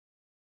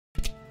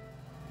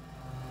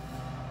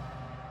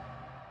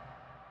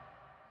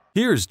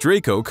Here's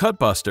Draco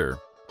Cutbooster,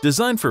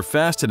 designed for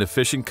fast and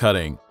efficient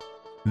cutting.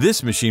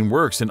 This machine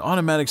works in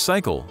automatic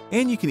cycle,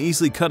 and you can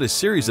easily cut a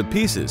series of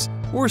pieces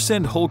or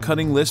send whole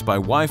cutting lists by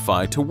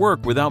Wi-Fi to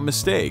work without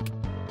mistake.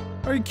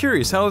 Are you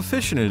curious how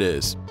efficient it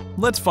is?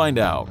 Let's find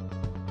out.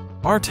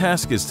 Our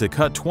task is to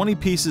cut 20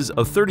 pieces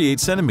of 38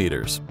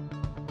 centimeters.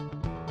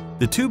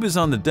 The tube is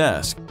on the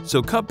desk,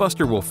 so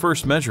Cutbooster will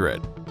first measure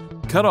it,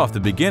 cut off the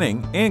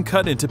beginning, and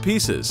cut into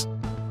pieces.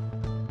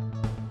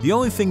 The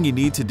only thing you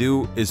need to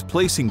do is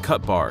placing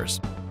cut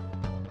bars.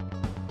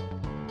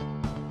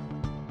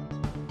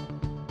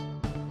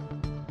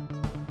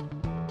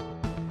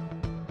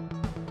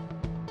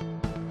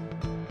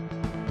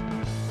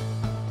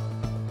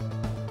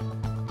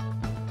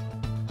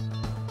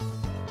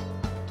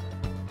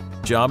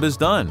 Job is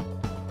done.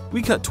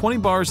 We cut 20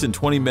 bars in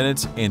 20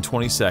 minutes and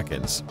 20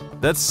 seconds.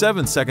 That's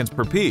 7 seconds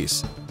per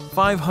piece,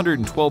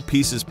 512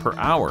 pieces per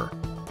hour.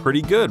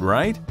 Pretty good,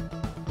 right?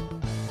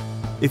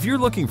 If you're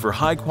looking for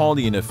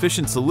high-quality and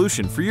efficient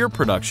solution for your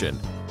production,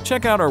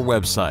 check out our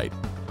website.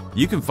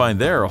 You can find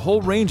there a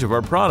whole range of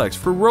our products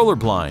for roller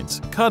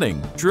blinds,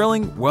 cutting,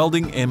 drilling,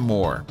 welding, and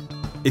more.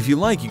 If you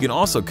like, you can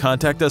also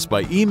contact us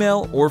by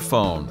email or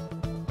phone.